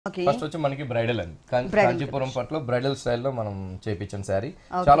First వచ్చి మనకి bridal అండి కాంచీపురం పట్లో బ్రైడల్ స్టైల్లో మనం చేపించిన శారీ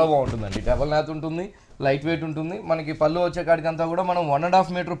చాలా బాగుంటుందండి. డబల్ నాత్ ఉంటుంది, లైట్ వెయిట్ ఉంటుంది. మనకి పళ్ళు వచ్చే కాడికంతా కూడా మనం 1.5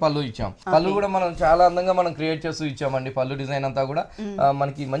 మీటర్ పళ్ళు ఇచ్చాం. పళ్ళు కూడా మనం చాలా అందంగా మనం క్రియేట్ చేస్తూ ఇచ్చామండి. పళ్ళు డిజైన్ అంతా కూడా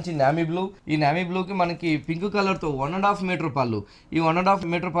మనకి మంచి నామీ బ్లూ, ఈ నామీ బ్లూ కి మనకి పింక్ కలర్ తో 1.5 మీటర్ పళ్ళు. ఈ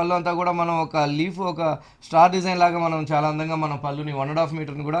 1.5 మీటర్ పళ్ళు అంతా కూడా మనం ఒక లీఫ్, ఒక స్టార్ డిజైన్ లాగా మనం చాలా అందంగా మనం పళ్ళుని 1.5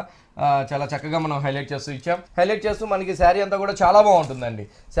 మీటర్ ని కూడా చాలా చక్కగా మనం హైలైట్ చేస్తూ ఇచ్చాం. హైలైట్ చేస్తూ మనకి శారీ అంతా కూడా చాలా బాగుంటుందండి.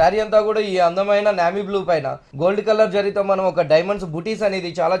 శారీ అంతా కూడా ఈ అందమైన నామీ బ్లూ పైన గోల్డ్ కలర్ జరీతో మనం ఒక డైమండ్స్ బుటీస్ అనేది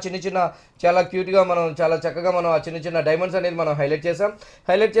చాలా చిన్న చాలా క్యూట్ గా మనం చాలా చక్కగా మనం ఆ చిన్న డైమండ్స్ అనేది మనం హైలైట్ చేసాం.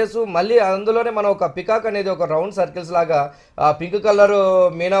 హైలైట్ చేస్తూ మళ్ళీ అందులోనే మనం ఒక పికాక్ అనేది ఒక రౌండ్ సర్కిల్స్ లాగా ఆ పింక్ కలర్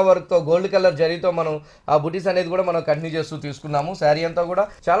మీనా వర్క్ తో గోల్డ్ కలర్ జరీతో మనం ఆ బుటీస్ అనేది కూడా మనం కంటిన్యూ చేస్తూ తీసుకున్నాము. శారీ అంతా కూడా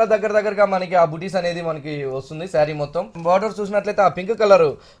చాలా దగ్గరగా మనకి ఆ బుటీస్ అనేది మనకి వస్తుంది. శారీ మొత్తం బార్డర్ చూసినట్లయితే ఆ పింక్ కలర్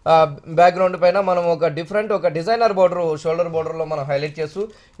బ్యాక్గ్రౌండ్ పైన మనం ఒక డిఫరెంట్ ఒక డిజైనర్ బోర్డర్ షోల్డర్ బోర్డర్ లో మనం హైలైట్ చేస్తూ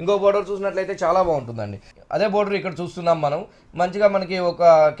ఇంకో బోర్డర్ చూసినట్లయితే చాలా బాగుంటుందండి. అదే బోర్డర్ ఇక్కడ చూస్తున్నాం మనం. మంచిగా మనకి ఒక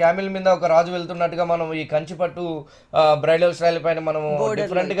క్యామిల్ మీద ఒక రాజు వెళ్తున్నట్టుగా మనం ఈ కంచి పట్టు బ్రైడల్ స్టైల్ పైన మనం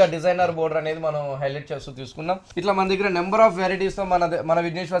డిఫరెంట్ గా డిజైనర్ బోర్డర్ అనేది మనం హైలైట్ చేస్తూ తీసుకున్నాం. ఇట్లా మన దగ్గర నెంబర్ ఆఫ్ వెరైటీస్ తో మన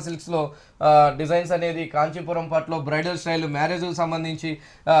విఘ్నేశ్వర సిల్క్స్ లో డిజైన్స్ అనేది కాంచీపురం పట్టులో బ్రైడల్ స్టైల్ మ్యారేజ్ సంబంధించి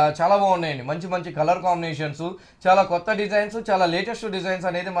చాలా బాగున్నాయండి. మంచి కలర్ కాంబినేషన్స్, చాలా కొత్త డిజైన్స్, చాలా లేటెస్ట్ డిజైన్స్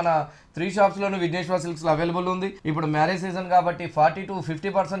అనేది మన 3 షాప్స్ లోను విఘ్నేశ్వర సిల్క్స్ లో అవైలబుల్ ఉంది. ఇప్పుడు మ్యారేజ్ సీజన్ కాబట్టి 40 to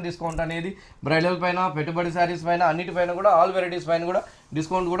 50% డిస్కౌంట్ అనేది బ్రైడల్ పైన, పెట్టుబడి శారీస్ పైన, అన్నిటిపైన కూడా ఆల్ వెరైటీస్ పైన కూడా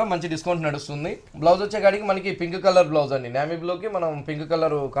డిస్కౌంట్ కూడా మంచి డిస్కౌంట్ నడుస్తుంది. బ్లౌజ్ వచ్చే కాడికి మనకి పింక్ కలర్ బ్లౌజ్ అండి. నామీ బ్లూ కి మనం పింక్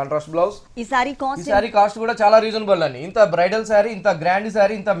కలర్ కాంట్రాస్ట్ బ్లౌజ్. ఈ సారీ కాస్ట్ కూడా చాలా రీజనబుల్ అండి. ఇంత బ్రైడల్ శారీ, ఇంత గ్రాండ్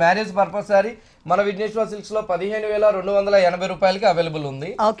శారీ, ఇంత మ్యారేజ్ పర్పస్ శారీ మన విఘ్నేశ్వర సిల్క్స్ లో 15,280 రూపాయలకి అవైలబుల్ ఉంది.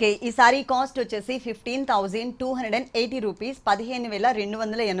 ఓకే, ఈ సారీ కాస్ట్ వచ్చేసి 15,280 రూపీస్,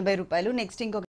 15,280 రూపాయలు. నెక్స్ట్ ఇంకొక